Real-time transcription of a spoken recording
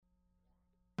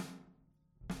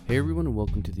Hey everyone, and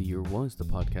welcome to The Year Was, the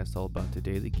podcast all about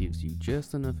today that gives you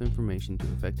just enough information to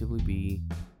effectively be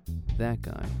that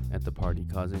guy at the party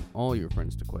causing all your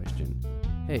friends to question,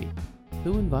 hey,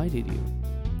 who invited you?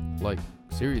 Like,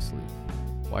 seriously,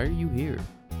 why are you here?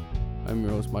 I'm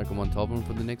your host, Michael Montalvo, and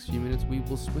for the next few minutes we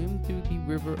will swim through the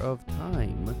river of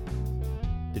time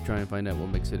to try and find out what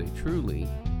makes it a truly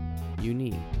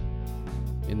unique.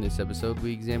 In this episode,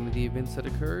 we examine the events that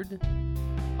occurred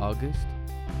August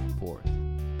 4th.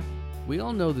 We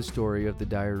all know the story of the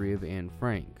Diary of Anne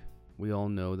Frank. We all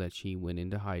know that she went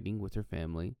into hiding with her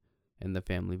family and the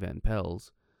family Van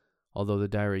Pels, although the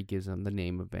diary gives them the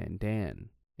name of Van Dan.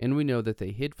 And we know that they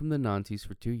hid from the Nazis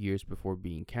for 2 years before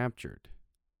being captured.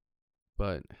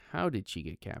 But how did she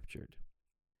get captured?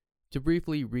 To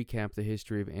briefly recap the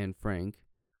history of Anne Frank,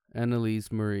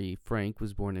 Anneliese Marie Frank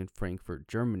was born in Frankfurt,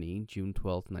 Germany, June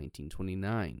 12,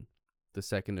 1929, the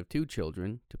second of two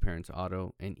children to parents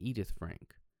Otto and Edith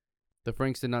Frank. The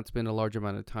Franks did not spend a large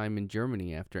amount of time in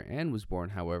Germany after Anne was born,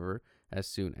 however, as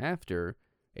soon after,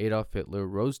 Adolf Hitler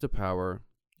rose to power,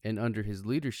 and under his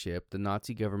leadership, the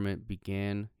Nazi government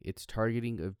began its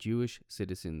targeting of Jewish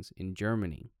citizens in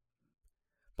Germany.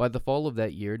 By the fall of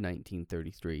that year,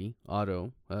 1933,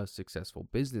 Otto, a successful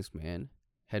businessman,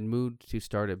 had moved to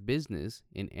start a business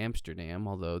in Amsterdam,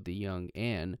 although the young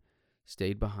Anne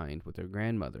stayed behind with her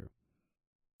grandmother.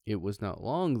 It was not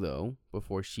long, though,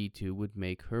 before she too would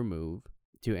make her move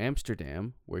to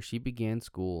Amsterdam, where she began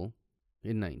school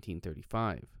in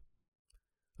 1935.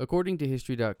 According to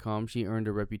History.com, she earned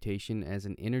a reputation as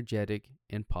an energetic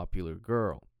and popular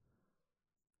girl.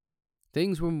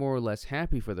 Things were more or less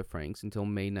happy for the Franks until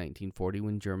May 1940,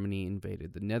 when Germany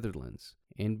invaded the Netherlands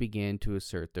and began to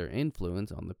assert their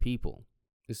influence on the people,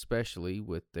 especially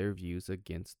with their views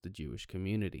against the Jewish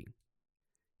community.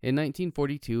 In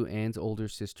 1942, Anne's older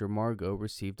sister Margot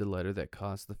received a letter that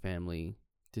caused the family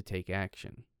to take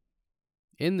action.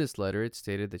 In this letter, it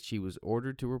stated that she was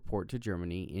ordered to report to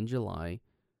Germany in July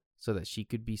so that she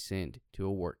could be sent to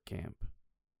a work camp.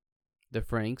 The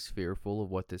Franks, fearful of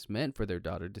what this meant for their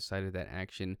daughter, decided that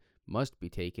action must be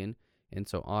taken, and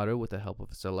so Otto, with the help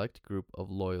of a select group of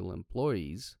loyal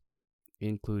employees,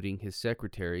 including his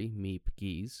secretary, Miep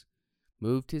Gies,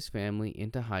 moved his family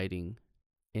into hiding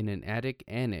in an attic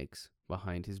annex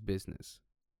behind his business.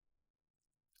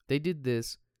 They did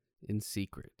this in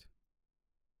secret.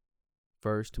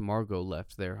 First, Margot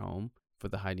left their home for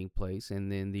the hiding place,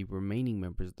 and then the remaining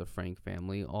members of the Frank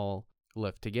family all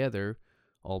left together,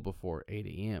 all before 8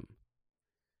 a.m.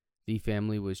 The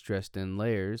family was dressed in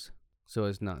layers so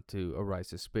as not to arouse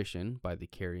suspicion by the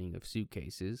carrying of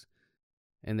suitcases,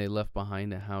 and they left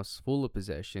behind a house full of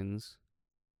possessions,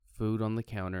 food on the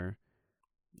counter,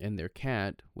 and their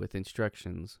cat with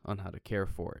instructions on how to care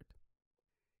for it.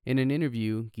 In an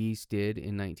interview Gies did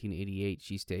in 1988,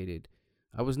 she stated,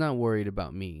 "I was not worried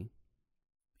about me.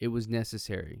 It was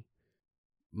necessary.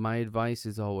 My advice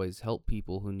is always help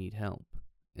people who need help,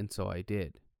 and so I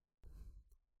did."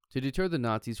 To deter the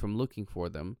Nazis from looking for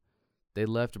them, they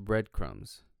left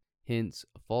breadcrumbs, hence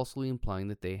falsely implying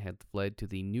that they had fled to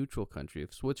the neutral country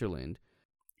of Switzerland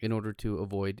in order to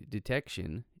avoid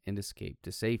detection and escape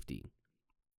to safety.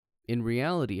 In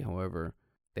reality, however,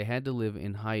 they had to live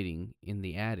in hiding in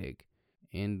the attic,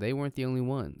 and they weren't the only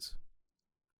ones.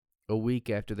 A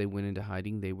week after they went into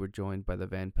hiding, they were joined by the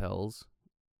Van Pels.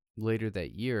 Later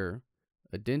that year,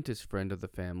 a dentist friend of the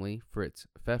family, Fritz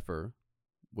Pfeffer,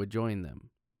 would join them,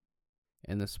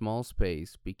 and the small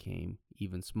space became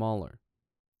even smaller.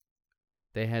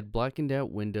 They had blackened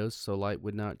out windows so light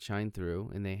would not shine through,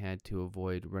 and they had to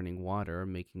avoid running water or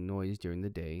making noise during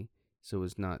the day so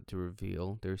as not to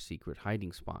reveal their secret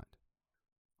hiding spot.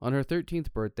 On her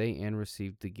 13th birthday, Anne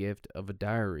received the gift of a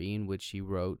diary in which she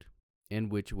wrote,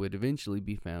 and which would eventually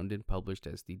be found and published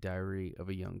as the Diary of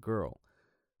a Young Girl,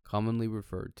 commonly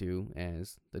referred to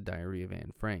as the Diary of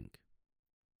Anne Frank.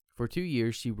 For 2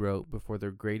 years she wrote before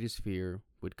their greatest fear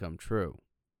would come true.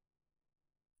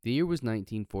 The year was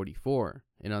 1944,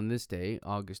 and on this day,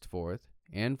 August 4th,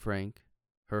 Anne Frank,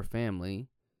 her family,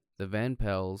 the Van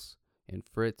Pels, and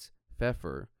Fritz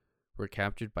Pfeffer were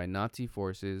captured by Nazi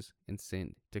forces and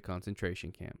sent to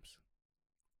concentration camps.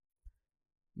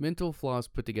 Mental Floss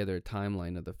put together a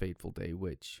timeline of the fateful day,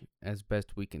 which, as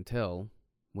best we can tell,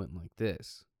 went like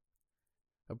this.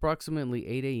 Approximately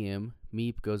 8 a.m.,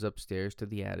 Miep goes upstairs to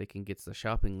the attic and gets the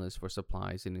shopping list for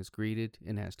supplies and is greeted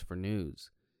and asked for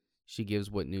news. She gives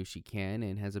what news she can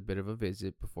and has a bit of a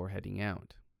visit before heading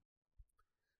out.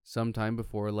 Sometime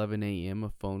before 11 a.m., a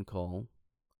phone call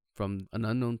from an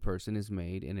unknown person is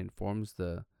made and informs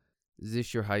the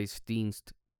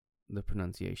Sicherheitsdienst, the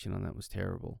pronunciation on that was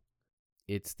terrible,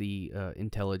 It's the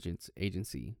intelligence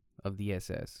agency of the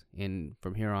SS, and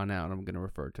from here on out, I'm going to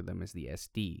refer to them as the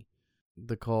SD.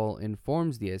 The call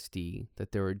informs the SD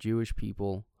that there are Jewish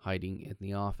people hiding in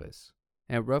the office.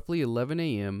 At roughly 11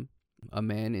 a.m., a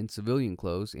man in civilian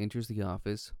clothes enters the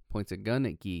office, points a gun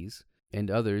at Gies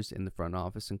and others in the front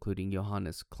office, including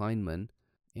Johannes Kleinman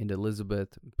and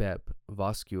Elizabeth Bepp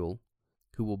Voskuil,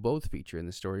 who will both feature in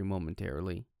the story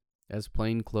momentarily, as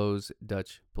plainclothes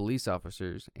Dutch police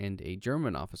officers and a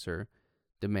German officer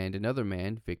demand another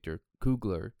man, Victor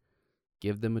Kugler,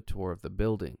 give them a tour of the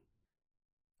building.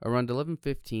 Around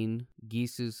 11:15,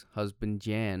 Gies's husband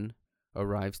Jan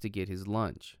arrives to get his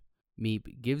lunch.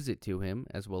 Miep gives it to him,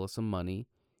 as well as some money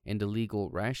and illegal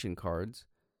ration cards,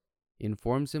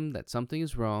 informs him that something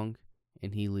is wrong,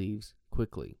 and he leaves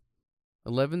quickly.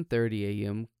 11:30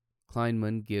 a.m.,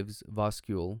 Kleinman gives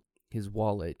Voskuil his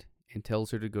wallet and tells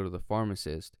her to go to the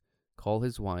pharmacist, call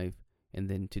his wife, and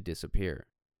then to disappear.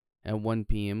 At 1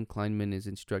 p.m., Kleinman is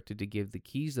instructed to give the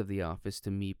keys of the office to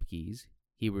Miep Gies.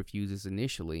 He refuses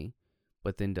initially,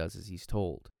 but then does as he's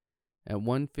told. At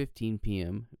 1:15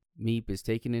 p.m., Miep is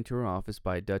taken into her office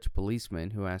by a Dutch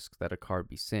policeman who asks that a car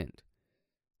be sent.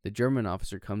 The German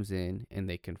officer comes in and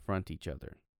they confront each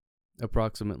other.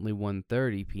 Approximately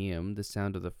 1:30 p.m., the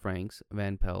sound of the Franks,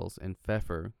 Van Pels, and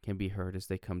Pfeffer can be heard as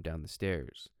they come down the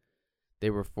stairs. They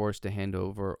were forced to hand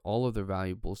over all of their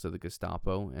valuables to the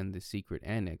Gestapo, and the secret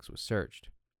annex was searched.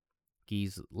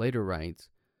 Gies later writes,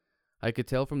 "I could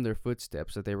tell from their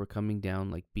footsteps that they were coming down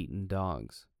like beaten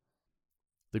dogs."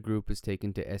 The group is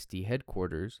taken to SD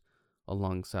headquarters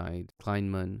alongside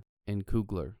Kleinman and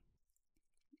Kugler.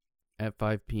 At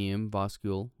 5 p.m.,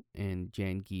 Voskuil and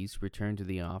Jan Gies return to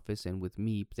the office, and with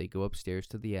Miep, they go upstairs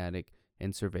to the attic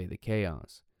and survey the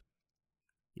chaos.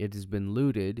 It has been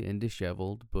looted and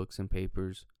disheveled, books and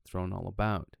papers thrown all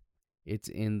about. It's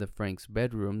in the Frank's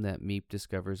bedroom that Miep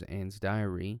discovers Anne's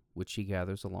diary, which she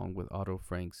gathers along with Otto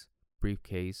Frank's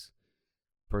briefcase,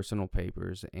 personal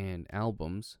papers, and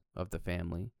albums of the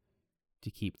family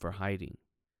to keep for hiding.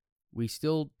 We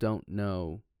still don't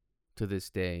know to this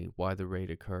day why the raid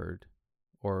occurred,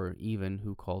 or even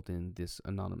who called in this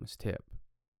anonymous tip.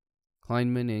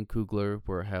 Kleinman and Kugler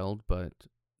were held but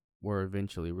were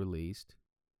eventually released,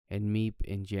 and Miep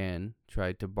and Jan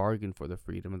tried to bargain for the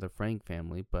freedom of the Frank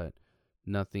family, but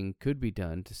nothing could be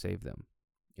done to save them,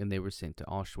 and they were sent to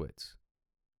Auschwitz.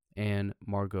 Anne,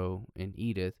 Margot, and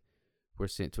Edith were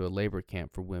sent to a labor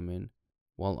camp for women,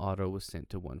 while Otto was sent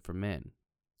to one for men.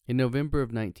 In November of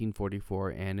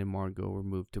 1944, Anne and Margot were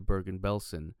moved to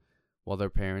Bergen-Belsen, while their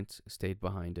parents stayed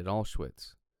behind at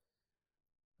Auschwitz.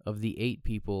 Of the 8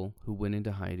 people who went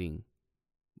into hiding,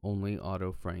 only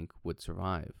Otto Frank would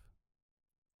survive.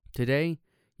 Today,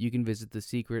 you can visit the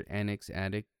secret annex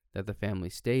attic that the family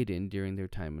stayed in during their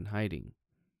time in hiding.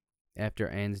 After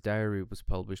Anne's diary was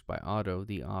published by Otto,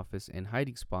 the office and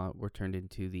hiding spot were turned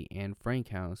into the Anne Frank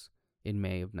House in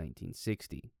May of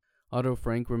 1960. Otto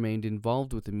Frank remained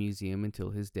involved with the museum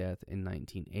until his death in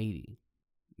 1980.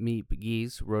 Miep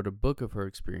Gies wrote a book of her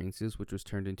experiences, which was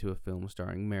turned into a film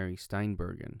starring Mary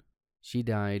Steenburgen. She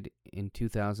died in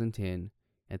 2010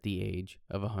 at the age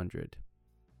of 100.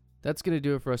 That's going to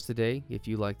do it for us today. If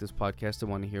you like this podcast and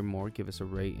want to hear more, give us a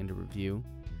rate and a review.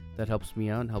 That helps me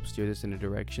out and helps steer this in a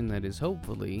direction that is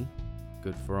hopefully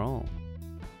good for all.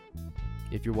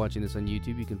 If you're watching this on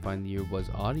YouTube, you can find the Year Was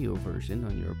audio version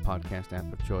on your podcast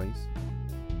app of choice.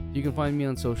 You can find me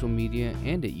on social media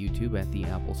and at YouTube at the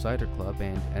Apple Cider Club.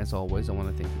 And as always, I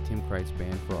want to thank the Tim Kreitz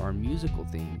Band for our musical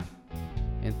theme.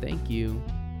 And thank you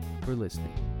for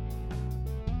listening.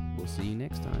 We'll see you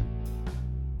next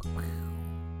time.